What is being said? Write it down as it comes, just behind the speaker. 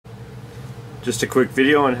Just a quick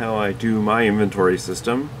video on how I do my inventory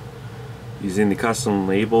system. Using the custom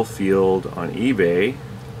label field on eBay,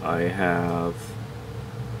 I have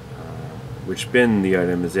which bin the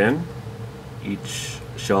item is in. Each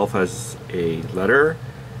shelf has a letter,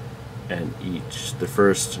 and the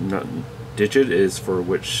first digit is for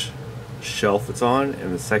which shelf it's on,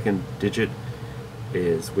 and the second digit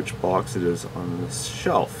is which box it is on the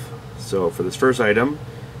shelf. So for this first item,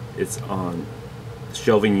 it's on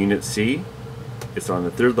shelving unit C. It's on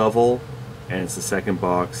the third level, and it's the second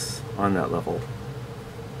box on that level.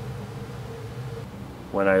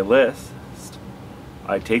 When I list,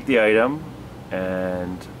 I take the item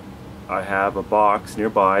and I have a box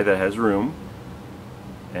nearby that has room,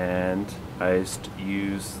 and I just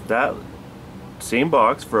use that same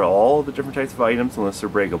box for all the different types of items unless they're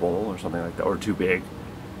breakable or something like that, or too big,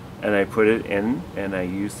 and I put it in and I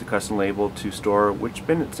use the custom label to store which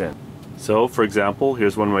bin it's in. So for example,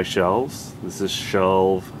 here's one of my shelves. This is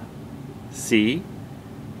shelf C,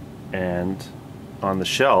 and on the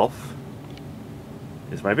shelf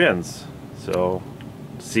is my bins. So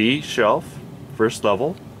C shelf, first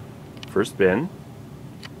level, first bin,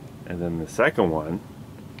 and then the second one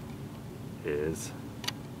is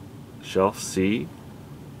shelf C,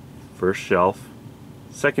 first shelf,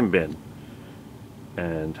 second bin.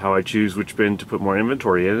 And how I choose which bin to put more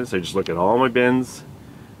inventory in is I just look at all my bins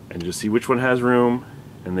and just see which one has room,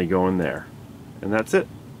 and they go in there. And that's it.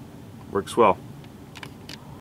 Works well.